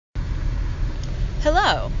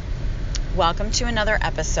Hello, welcome to another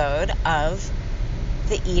episode of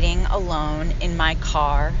the Eating Alone in My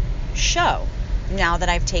Car show. Now that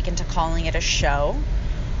I've taken to calling it a show,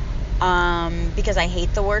 because I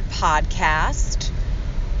hate the word podcast,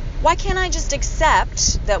 why can't I just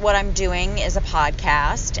accept that what I'm doing is a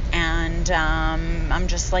podcast and I'm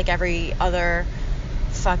just like every other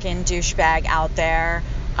fucking douchebag out there?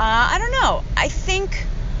 I don't know. I think,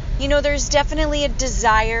 there's definitely a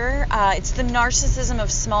desire. It's the narcissism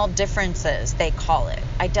of small differences, they call it.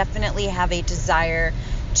 I definitely have a desire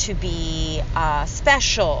to be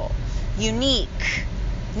special, unique,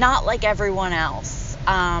 not like everyone else.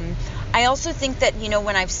 I also think that,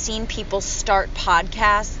 when I've seen people start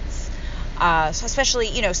podcasts,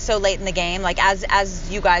 especially, so late in the game, like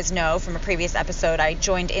as you guys know from a previous episode, I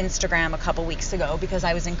joined Instagram a couple weeks ago because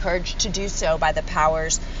I was encouraged to do so by the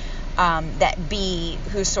powers that be,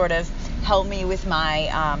 who sort of helped me with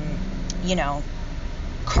my,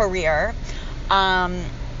 career.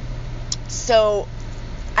 So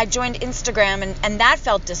I joined Instagram and that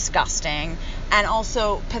felt disgusting and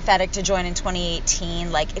also pathetic to join in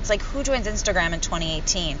 2018. Like, it's like, who joins Instagram in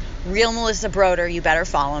 2018? Real Melissa Broder, you better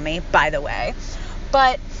follow me, by the way.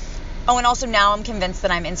 But, and also now I'm convinced that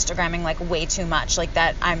I'm Instagramming like way too much, like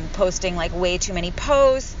that I'm posting like way too many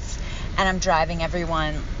posts and I'm driving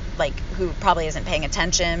everyone like who probably isn't paying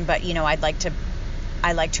attention, but I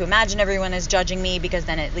like to imagine everyone is judging me because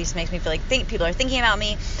then it at least makes me feel like people are thinking about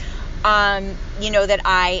me. That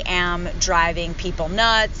I am driving people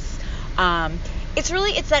nuts. It's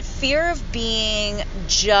that fear of being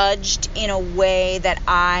judged in a way that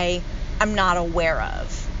I am not aware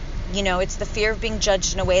of. It's the fear of being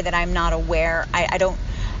judged in a way that I'm not aware. I don't,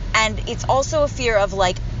 and it's also a fear of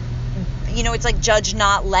like, it's like judge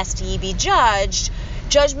not lest ye be judged.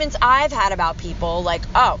 Judgments I've had about people, like,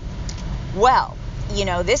 oh, well,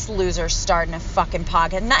 this loser's starting a fucking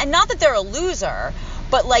podcast. Not that they're a loser,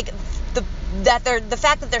 but like the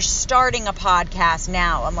fact that they're starting a podcast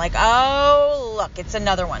now, I'm like, oh, look, it's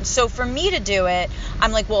another one. So for me to do it,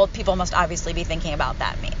 I'm like, well, people must obviously be thinking about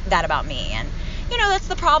that about me. And, that's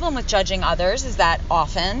the problem with judging others, is that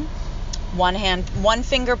often one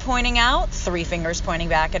finger pointing out, three fingers pointing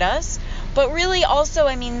back at us. But really also,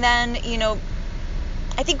 then,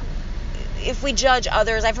 I think if we judge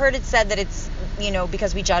others, I've heard it said that it's,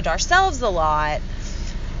 because we judge ourselves a lot.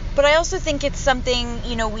 But I also think it's something,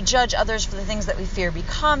 we judge others for the things that we fear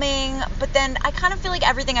becoming. But then I kind of feel like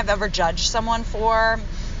everything I've ever judged someone for,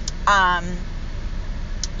 I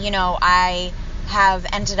have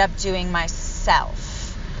ended up doing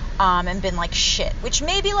myself, and been like shit, which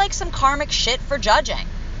may be like some karmic shit for judging,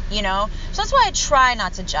 So that's why I try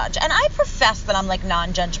not to judge. And I profess that I'm like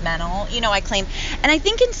non-judgmental, I claim. And I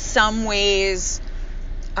think in some ways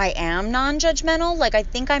I am non-judgmental. Like, I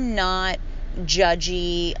think I'm not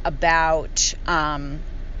judgy about,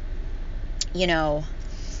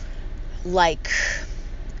 like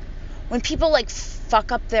when people like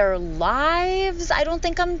fuck up their lives, I don't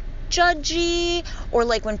think I'm judgy. Or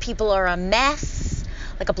like when people are a mess,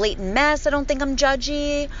 like a blatant mess, I don't think I'm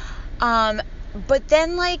judgy. But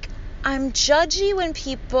then like I'm judgy when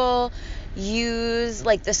people use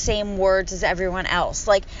like the same words as everyone else.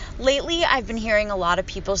 Like lately I've been hearing a lot of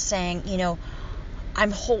people saying,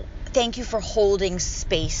 thank you for holding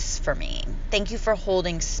space for me. Thank you for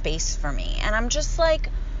holding space for me. And I'm just like,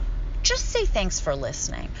 just say thanks for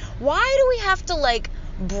listening. Why do we have to like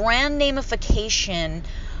brand namification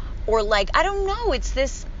or like, I don't know, it's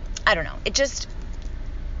this, I don't know.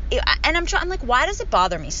 I'm like, why does it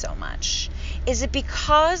bother me so much? Is it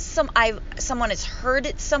because someone has heard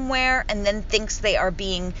it somewhere and then thinks they are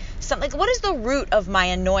being something? Like, what is the root of my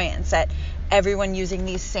annoyance at everyone using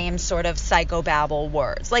these same sort of psychobabble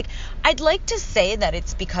words? Like, I'd like to say that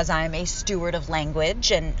it's because I'm a steward of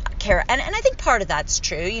language and care, and I think part of that's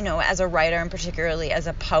true, as a writer and particularly as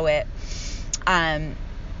a poet,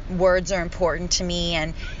 words are important to me,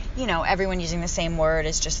 and, everyone using the same word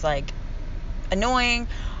is just like annoying.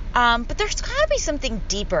 But there's got to be something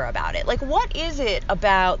deeper about it. Like, what is it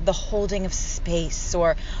about the holding of space,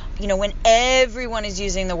 or, when everyone is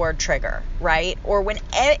using the word trigger, right? Or when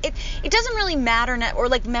it doesn't really matter, or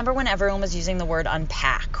like, remember when everyone was using the word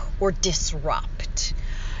unpack or disrupt?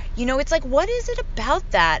 It's like, what is it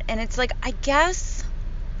about that? And it's like, I guess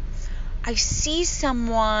I see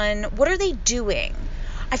someone, what are they doing?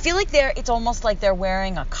 I feel like it's almost like they're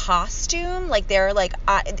wearing a costume. Like they're like,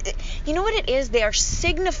 you know what it is? They are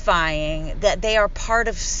signifying that they are part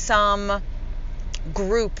of some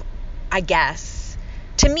group, I guess.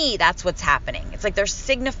 To me, that's what's happening. It's like they're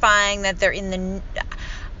signifying that they're in the,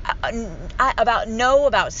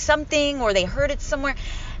 about something, or they heard it somewhere.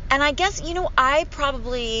 And I guess, I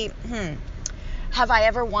probably, have I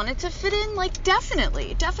ever wanted to fit in? Like,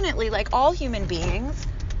 definitely, like all human beings.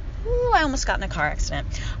 Ooh, I almost got in a car accident.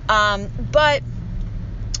 But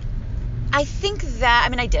I think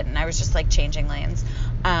that, I didn't. I was just, like, changing lanes.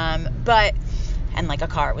 And, like, a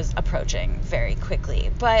car was approaching very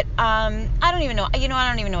quickly. But I don't even know. I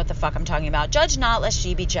don't even know what the fuck I'm talking about. Judge not, lest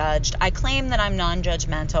ye be judged. I claim that I'm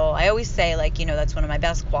non-judgmental. I always say, like, that's one of my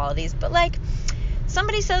best qualities. But, like,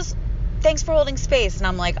 somebody says, thanks for holding space. And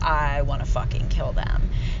I'm like, I want to fucking kill them.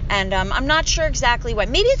 And I'm not sure exactly why.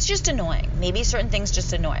 Maybe it's just annoying. Maybe certain things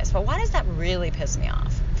just annoy us. But why does that really piss me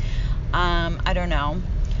off? I don't know.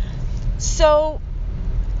 So,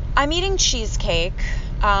 I'm eating cheesecake.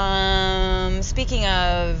 Speaking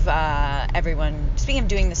of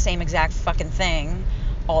doing the same exact fucking thing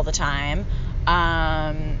all the time.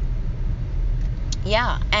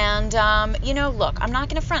 Yeah. And, look, I'm not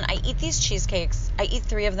going to front. I eat these cheesecakes. I eat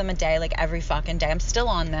 3 of them a day, like every fucking day. I'm still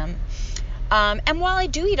on them. And while I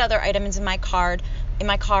do eat other items in my car,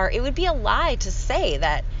 it would be a lie to say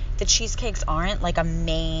that the cheesecakes aren't like a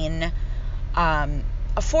main,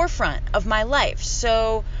 a forefront of my life.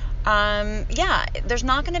 So, there's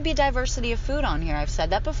not going to be diversity of food on here. I've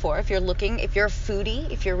said that before. If you're a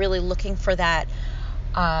foodie, if you're really looking for that,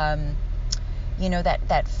 that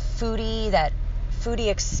foodie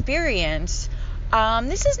experience,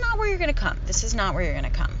 this is not where you're going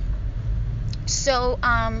to come. So,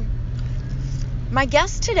 my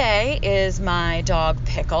guest today is my dog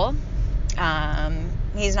Pickle.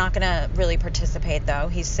 He's not going to really participate though.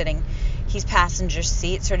 He's passenger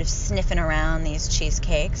seat, sort of sniffing around these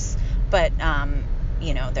cheesecakes. But, 2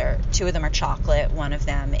 of them are chocolate. One of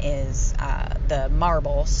them is the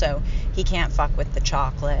marble, so he can't fuck with the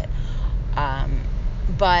chocolate.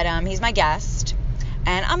 But he's my guest.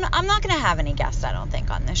 And I'm not going to have any guests, I don't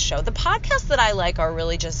think, on this show. The podcasts that I like are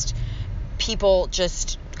really just people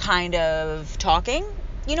just kind of talking,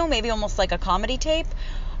 maybe almost like a comedy tape.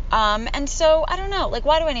 And so I don't know, like,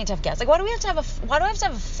 why do I need to have guests? Like, why do I have to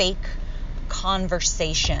have a fake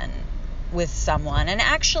conversation with someone? And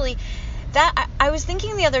actually, that I was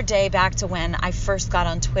thinking the other day back to when I first got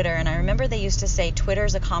on Twitter, and I remember they used to say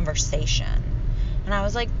Twitter's a conversation, and I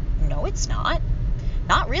was like, no, it's not.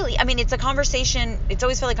 Not really. It's a conversation. It's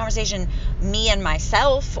always felt like a conversation, me and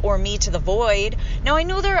myself, or me to the void. Now, I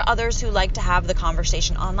know there are others who like to have the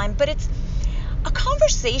conversation online, but it's a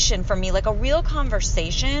conversation for me. Like, a real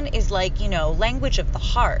conversation is like, language of the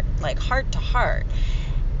heart, like heart to heart.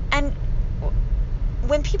 And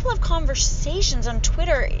when people have conversations on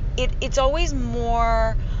Twitter, it's always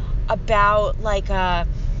more about like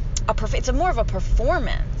it's more of a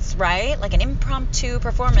performance, right? Like an impromptu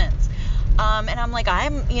performance. And I'm like,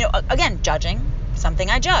 again, judging something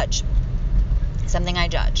I judge.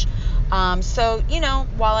 So,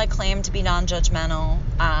 while I claim to be non-judgmental,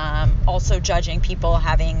 also judging people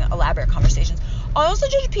having elaborate conversations. I also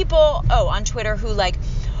judge people, on Twitter who like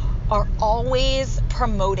are always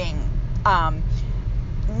promoting,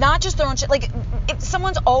 not just their own shit. Like, if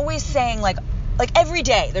someone's always saying like every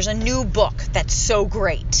day there's a new book that's so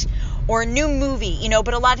great, or a new movie,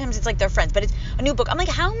 but a lot of times it's like their friends, but it's a new book. I'm like,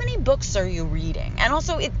 how many books are you reading? And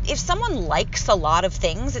also, if someone likes a lot of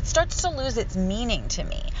things, it starts to lose its meaning to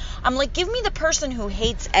me. I'm like, give me the person who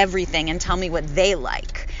hates everything and tell me what they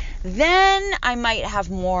like. Then I might have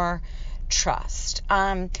more trust.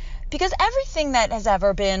 Because everything that has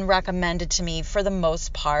ever been recommended to me, for the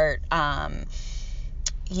most part, I've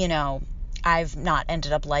not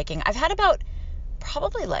ended up liking. I've had about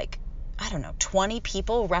probably 20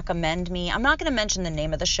 people recommend me. I'm not going to mention the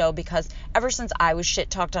name of the show because ever since I was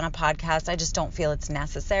shit talked on a podcast, I just don't feel it's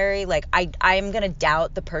necessary. Like, I'm going to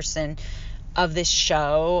doubt the person of this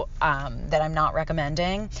show that I'm not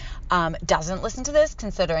recommending doesn't listen to this,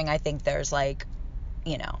 considering I think there's I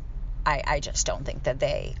just don't think that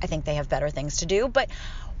I think they have better things to do. But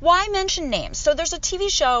why mention names? So there's a TV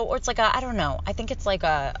show, or it's like I think it's like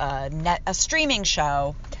a streaming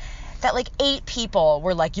show that 8 people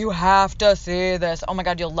were like, you have to see this. Oh my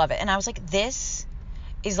God, you'll love it. And I was like, this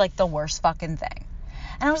is the worst fucking thing.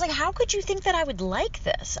 And I was like, how could you think that I would like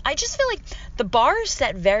this? I just feel like the bar is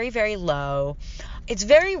set very, very low. It's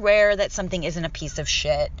very rare that something isn't a piece of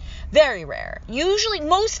shit. Very rare. Usually,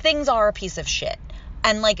 most things are a piece of shit.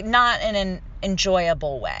 And not in an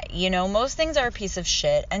enjoyable way. Most things are a piece of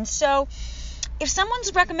shit. And so if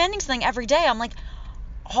someone's recommending something every day, I'm like,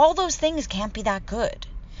 all those things can't be that good.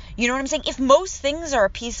 You know what I'm saying? If most things are a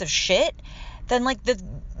piece of shit, then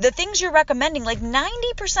the things you're recommending,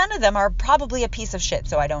 90% of them are probably a piece of shit,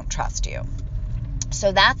 so I don't trust you.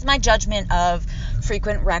 So that's my judgment of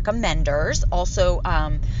frequent recommenders. Also,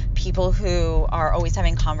 people who are always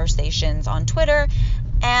having conversations on Twitter,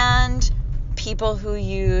 and people who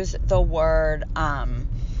use the word,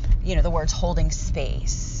 the words holding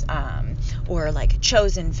space, or like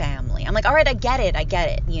chosen family. I'm like, all right, I get it.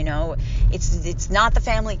 It's not the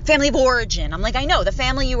family of origin. I'm like, I know the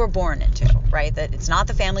family you were born into, right? That it's not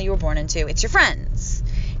the family you were born into. It's your friends.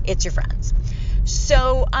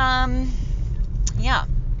 So, yeah.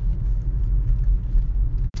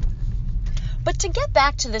 But to get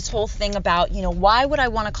back to this whole thing about, why would I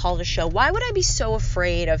want to call it a show? Why would I be so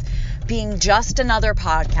afraid of being just another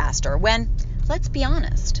podcaster when, let's be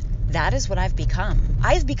honest, that is what I've become.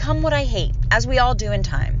 I've become what I hate, as we all do in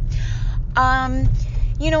time. And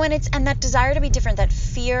that desire to be different, that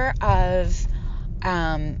fear of,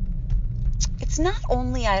 it's not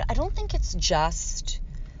only, I don't think it's just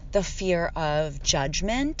the fear of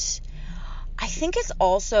judgment. I think it's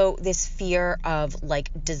also this fear of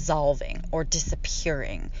like dissolving or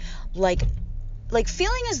disappearing, like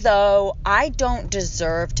feeling as though I don't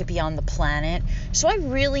deserve to be on the planet, so I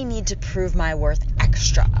really need to prove my worth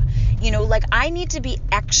extra. I need to be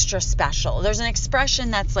extra special. There's an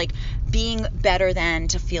expression that's like being better than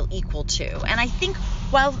to feel equal to. And I think,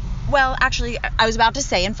 well, actually, I was about to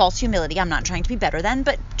say in false humility, I'm not trying to be better than,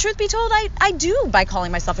 but truth be told, I do, by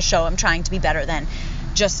calling myself a show, I'm trying to be better than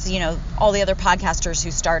just, all the other podcasters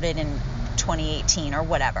who started in 2018 or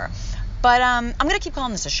whatever. But I'm going to keep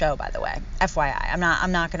calling this a show, by the way.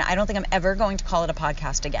 FYI. I don't think I'm ever going to call it a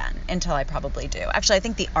podcast again until I probably do. Actually, I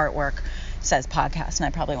think the artwork says podcast and I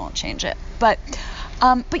probably won't change it. But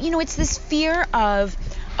it's this fear of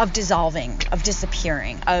dissolving, of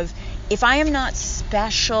disappearing, of if I am not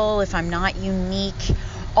special, if I'm not unique,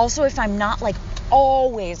 also if I'm not like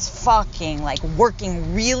always fucking like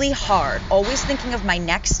working really hard, always thinking of my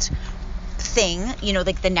next thing,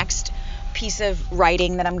 like the next piece of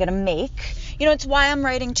writing that I'm going to make. It's why I'm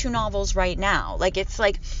writing 2 novels right now. Like, it's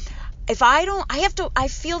like, if I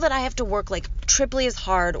feel that I have to work like triply as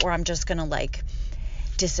hard or I'm just going to like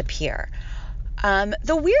disappear.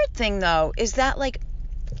 The weird thing though is that like,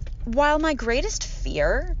 while my greatest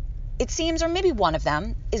fear, it seems, or maybe one of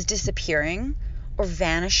them, is disappearing or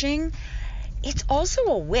vanishing, it's also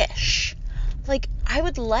a wish. Like, I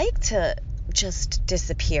would like to just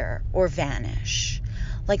disappear or vanish,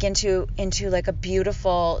 like into like a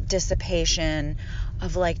beautiful dissipation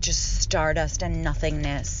of like just stardust and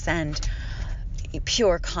nothingness and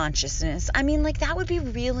pure consciousness. I mean, like, that would be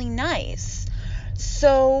really nice.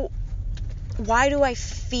 So why do I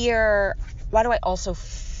also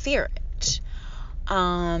fear it?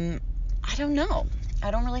 I don't know.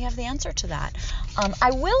 I don't really have the answer to that.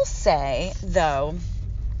 I will say, though,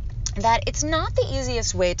 that it's not the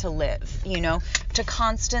easiest way to live, to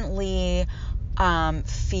constantly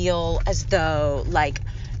feel as though, like,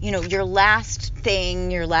 your last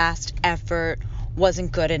thing, your last effort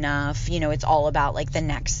wasn't good enough. It's all about, like, the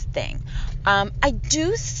next thing. I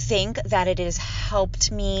do think that it has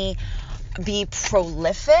helped me be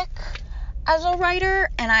prolific as a writer,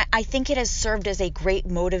 and I think it has served as a great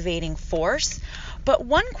motivating force. But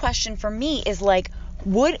one question for me is like,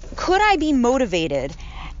 could I be motivated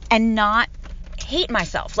and not hate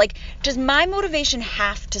myself? Like, does my motivation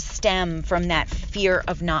have to stem from that fear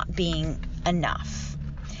of not being enough?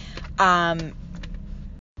 The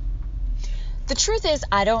truth is,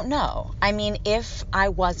 I don't know. I mean, if I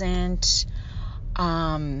wasn't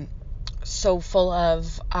so full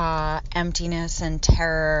of emptiness and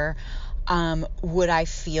terror, would I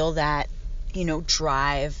feel that,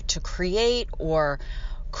 drive to create? Or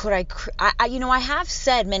could I have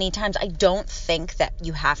said many times, I don't think that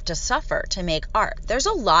you have to suffer to make art. There's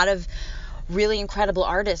a lot of really incredible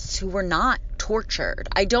artists who were not tortured.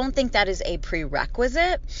 I don't think that is a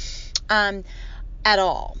prerequisite at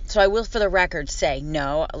all. So I will, for the record, say,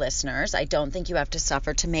 no, listeners, I don't think you have to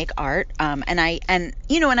suffer to make art. And I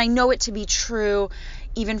know it to be true.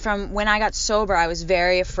 Even from when I got sober, I was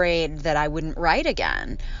very afraid that I wouldn't write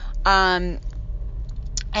again. And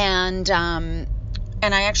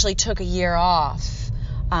I actually took a year off.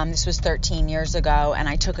 This was 13 years ago, and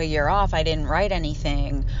I took a year off. I didn't write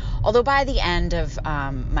anything. Although by the end of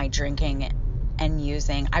my drinking and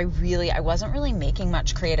using, I wasn't really making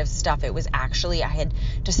much creative stuff. It was actually, I had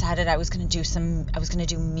decided I was going to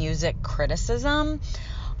do music criticism,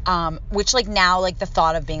 which, like, now, like, the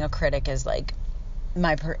thought of being a critic is like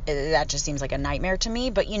that just seems like a nightmare to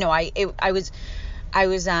me. But I was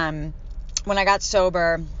when I got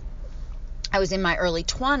sober, I was in my early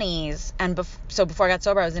 20s, and so before I got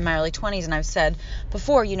sober, I was in my early 20s, and I've said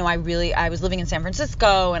before, I was living in San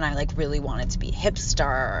Francisco, and I like really wanted to be a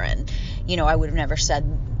hipster, and, I would have never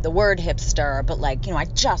said the word hipster, but like, I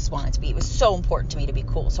just wanted to be, it was so important to me to be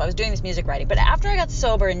cool, so I was doing this music writing. But after I got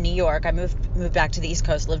sober in New York, I moved back to the East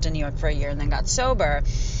Coast, lived in New York for a year, and then got sober.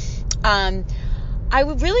 I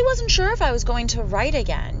really wasn't sure if I was going to write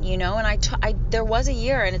again, and there was a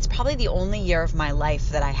year, and it's probably the only year of my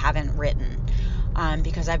life that I haven't written,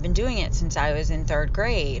 because I've been doing it since I was in third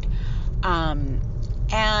grade. And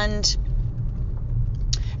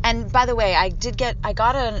by the way, I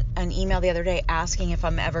got an email the other day asking if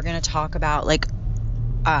I'm ever going to talk about like,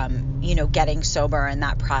 getting sober and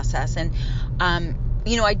that process. And,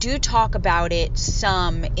 I do talk about it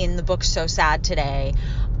some in the book So Sad Today.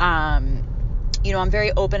 I'm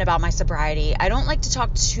very open about my sobriety. I don't like to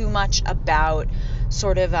talk too much about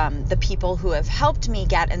sort of the people who have helped me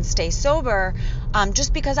get and stay sober,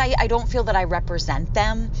 just because I don't feel that I represent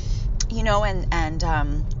them, and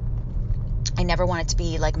I never want it to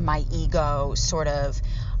be like my ego sort of,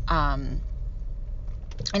 I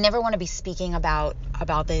never want to be speaking about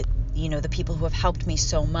the, the people who have helped me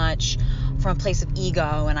so much from a place of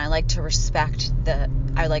ego, and I like to respect that.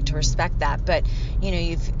 But,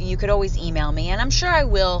 you could always email me, and I'm sure I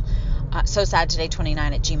will,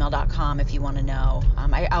 sosadtoday29@gmail.com if you want to know.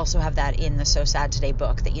 I also have that in the So Sad Today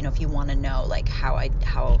book that, if you want to know, like how I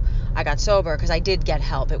got sober, because I did get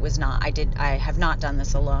help. I have not done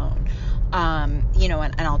this alone, and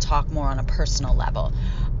I'll talk more on a personal level.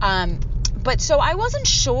 But so I wasn't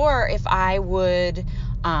sure if I would,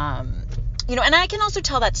 and I can also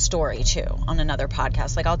tell that story too on another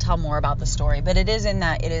podcast. Like I'll tell more about the story, but it is in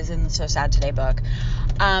the So Sad Today book.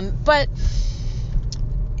 But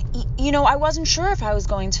I wasn't sure if I was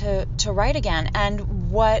going to write again.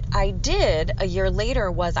 And what I did a year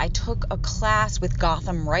later was I took a class with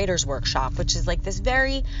Gotham Writers Workshop, which is like this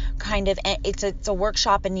very kind of, it's a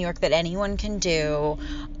workshop in New York that anyone can do.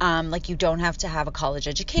 Like you don't have to have a college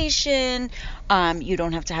education. You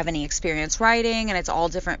don't have to have any experience writing, and it's all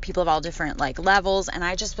different people of all different like levels. And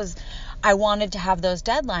I wanted to have those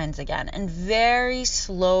deadlines again. And very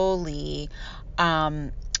slowly,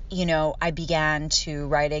 I began to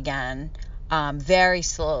write again, very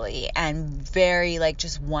slowly and very like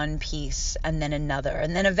just one piece and then another.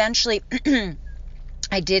 And then eventually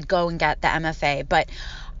I did go and get the MFA, but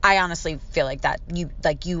I honestly feel like that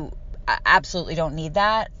you absolutely don't need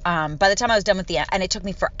that. By the time I was done with and it took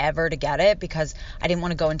me forever to get it because I didn't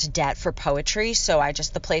want to go into debt for poetry. So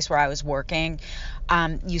the place where I was working,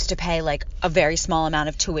 used to pay like a very small amount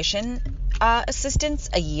of tuition assistance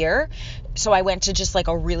a year. So I went to just like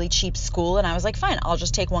a really cheap school, and I was like, fine, I'll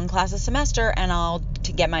just take one class a semester and I'll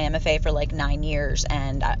get my MFA for like 9 years,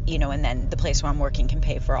 and and then the place where I'm working can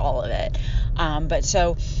pay for all of it. But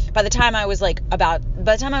so by the time I was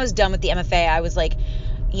done with the MFA, I was like,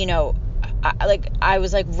 I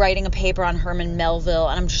was like writing a paper on Herman Melville,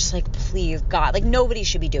 and I'm just like, please God, like nobody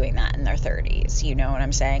should be doing that in their 30s. You know what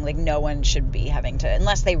I'm saying? Like no one should be having to,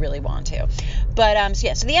 unless they really want to. But so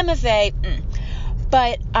the MFA,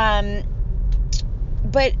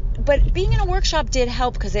 but being in a workshop did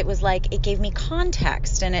help, because it was like, it gave me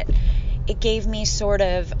context, and it gave me sort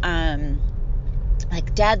of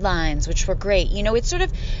like deadlines, which were great. It's sort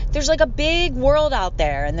of, there's like a big world out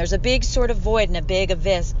there, and there's a big sort of void and a big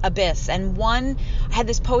abyss. And I had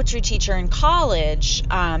this poetry teacher in college,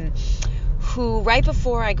 who right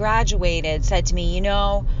before I graduated said to me,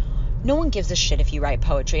 no one gives a shit if you write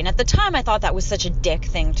poetry. And at the time I thought that was such a dick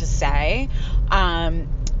thing to say.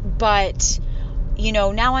 But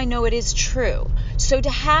now I know it is true. So to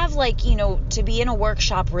have to be in a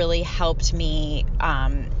workshop really helped me,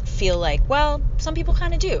 feel like, well, some people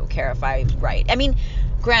kind of do care if I write. I mean,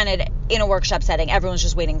 granted, in a workshop setting, everyone's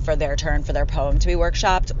just waiting for their turn for their poem to be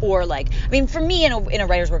workshopped, or for me in a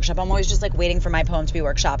writer's workshop, I'm always just like waiting for my poem to be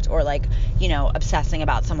workshopped, or obsessing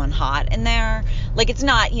about someone hot in there. Like it's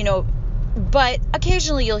not, but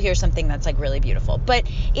occasionally you'll hear something that's like really beautiful, but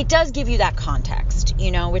it does give you that context,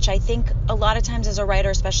 which I think a lot of times as a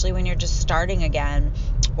writer, especially when you're just starting again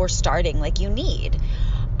or like you need.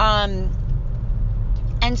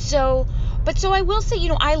 So I will say,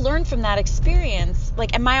 I learned from that experience,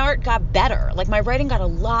 and my art got better. Like my writing got a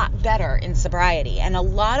lot better in sobriety. And a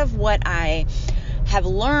lot of what I have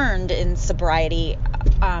learned in sobriety,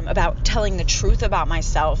 about telling the truth about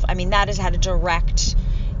myself, that has had a direct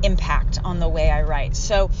impact on the way I write.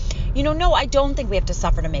 So, no, I don't think we have to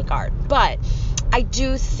suffer to make art, but I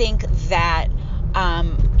do think that, a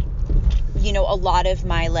lot of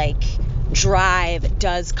my drive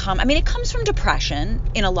does come, it comes from depression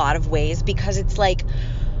in a lot of ways, because it's like,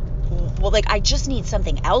 well, like, I just need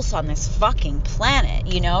something else on this fucking planet,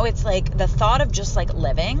 you know? It's like the thought of just like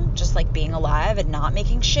living, just like being alive and not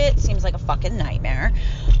making shit seems like a fucking nightmare.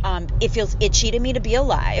 It feels itchy to me to be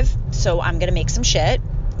alive, so I'm gonna make some shit,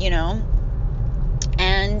 you know?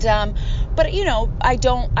 And but you know, I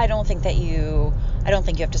don't think you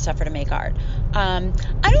have to suffer to make art. I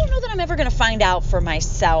don't know that I'm ever gonna find out for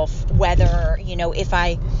myself whether, you know, if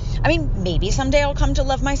I mean, maybe someday I'll come to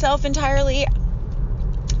love myself entirely.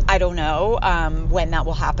 I don't know when that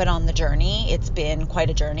will happen on the journey. It's been quite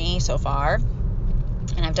a journey so far,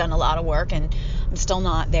 and I've done a lot of work, and I'm still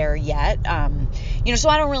not there yet. You know, so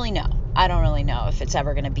I don't really know. I don't really know if it's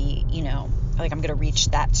ever going to be, you know, like I'm going to reach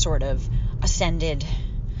that sort of ascended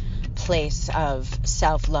place of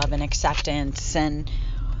self-love and acceptance. And,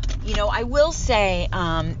 you know, I will say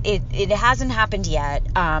it hasn't happened yet.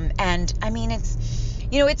 And, I mean, it's,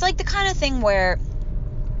 you know, it's like the kind of thing where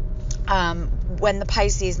when the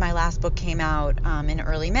Pisces, my last book, came out in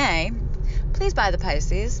early May, please buy the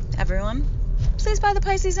Pisces, everyone. Please buy the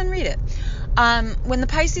Pisces and read it. When the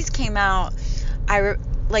Pisces came out,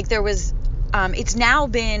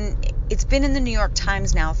 it's been in the New York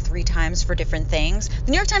Times now 3 times for different things.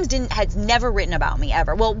 The New York Times had never written about me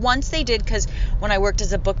ever. Well, once they did, because when I worked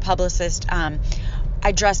as a book publicist,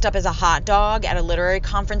 I dressed up as a hot dog at a literary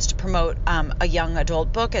conference to promote a young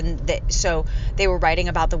adult book, and so they were writing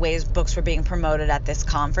about the ways books were being promoted at this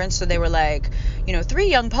conference. So they were like, you know, 3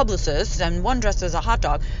 young publicists and one dressed as a hot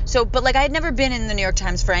dog. So, but like I had never been in the New York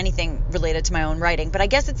Times for anything related to my own writing. But I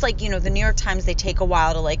guess it's like, you know, the New York Times, they take a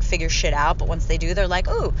while to like figure shit out, but once they do, they're like,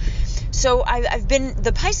 ooh. So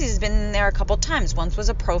the Pisces has been there a couple times. Once was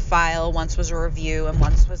a profile, once was a review, and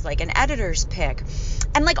once was like an editor's pick.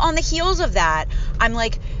 And like on the heels of that, I'm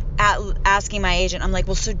like asking my agent, I'm like,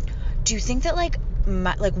 well, so do you think that like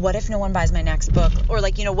what if no one buys my next book? Or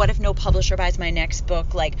like, you know, what if no publisher buys my next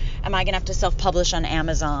book? Like, am I going to have to self-publish on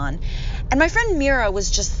Amazon? And my friend Mira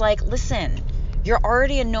was just like, listen, you're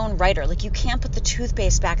already a known writer. Like, you can't put the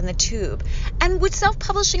toothpaste back in the tube. And would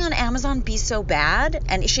self-publishing on Amazon be so bad?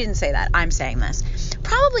 And she didn't say that. I'm saying this.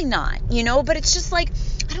 Probably not, you know, but it's just like,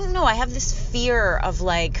 I don't know. I have this fear of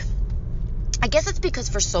like, I guess it's because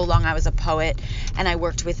for so long I was a poet and I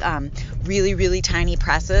worked with really, really tiny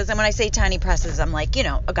presses. And when I say tiny presses, I'm like, you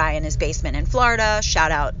know, a guy in his basement in Florida.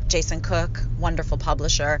 Shout out Jason Cook, wonderful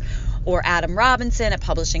publisher. Or Adam Robinson at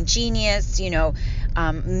Publishing Genius, you know,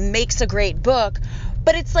 makes a great book.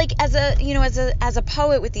 But it's like as a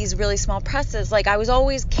poet with these really small presses, like I was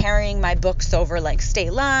always carrying my books over like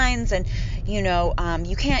state lines, and you know,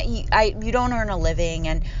 you don't earn a living,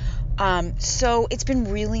 and so it's been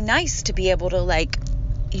really nice to be able to like,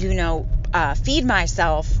 you know, feed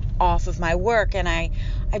myself off of my work, and I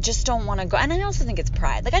just don't want to go. And I also think it's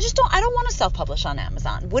pride. Like I don't want to self-publish on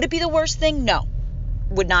Amazon. Would it be the worst thing? No.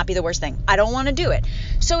 Would not be the worst thing. I don't want to do it.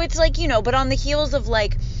 So it's like, you know, but on the heels of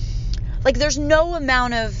like there's no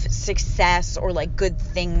amount of success or like good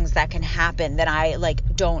things that can happen that I like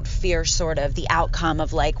don't fear sort of the outcome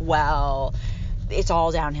of like, well, it's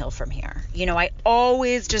all downhill from here. You know, I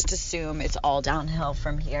always just assume it's all downhill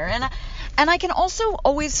from here. And I can also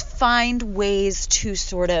always find ways to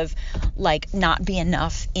sort of like not be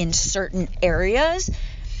enough in certain areas.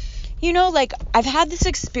 You know, like I've had this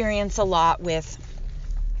experience a lot with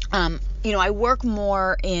you know, I work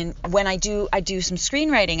more in when I do some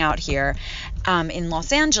screenwriting out here in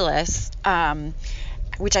Los Angeles,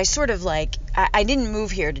 which I sort of like. I didn't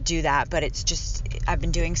move here to do that, but it's just I've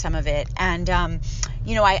been doing some of it, and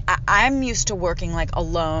you know, I'm used to working like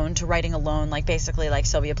alone, to writing alone, like basically like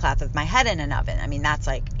Sylvia Plath with my head in an oven. I mean, that's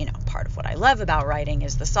like, you know, part of what I love about writing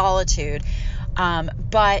is the solitude,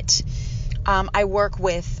 but I work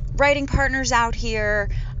with writing partners out here.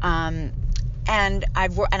 And I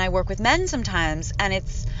work with men sometimes, and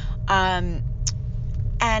it's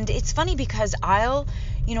funny because I'll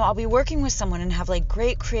be working with someone and have like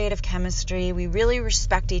great creative chemistry. We really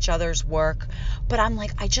respect each other's work, but I'm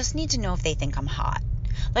like, I just need to know if they think I'm hot.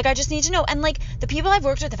 Like, I just need to know. And like the people I've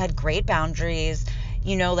worked with have had great boundaries,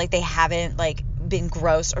 you know, like they haven't like been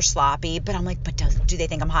gross or sloppy, but I'm like, but do they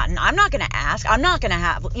think I'm hot? And I'm not going to ask. I'm not going to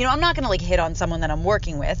have, you know, I'm not going to like hit on someone that I'm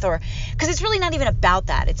working with, or, cause it's really not even about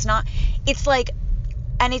that. It's not, it's like,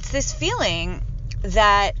 and it's this feeling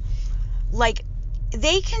that like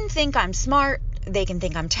they can think I'm smart. They can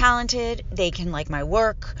think I'm talented. They can like my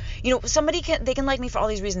work. You know, they can like me for all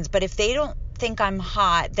these reasons, but if they don't think I'm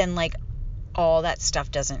hot, then like all that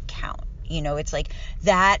stuff doesn't count. You know, it's like,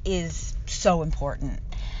 that is so important.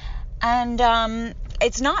 And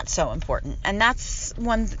it's not so important. And that's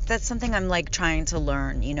that's something I'm like trying to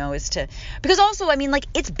learn, is to, because also, I mean, like,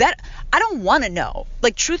 it's better. I don't want to know.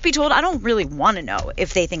 Like, truth be told, I don't really want to know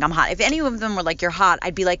if they think I'm hot. If any of them were like, you're hot,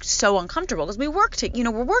 I'd be like so uncomfortable because we're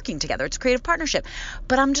working together. It's a creative partnership.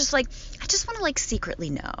 But I'm just like, I just want to like secretly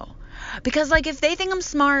know. Because like, if they think I'm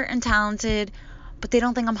smart and talented, but they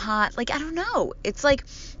don't think I'm hot, like, I don't know. It's like,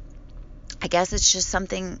 I guess it's just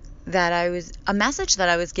something a message that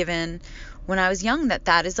I was given when I was young,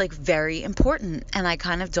 that is like very important, and I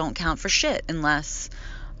kind of don't count for shit unless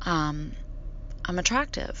I'm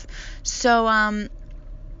attractive. So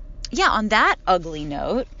yeah, on that ugly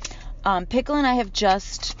note, Pickle and I have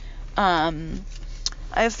just I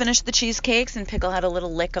have finished the cheesecakes, and Pickle had a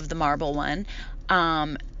little lick of the marble one.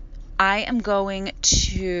 I am going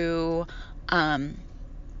to and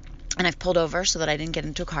I've pulled over so that I didn't get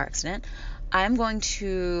into a car accident. I'm going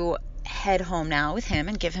to head home now with him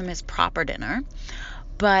and give him his proper dinner.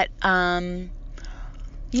 But,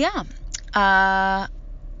 yeah, I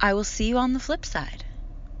will see you on the flip side.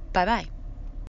 Bye-bye.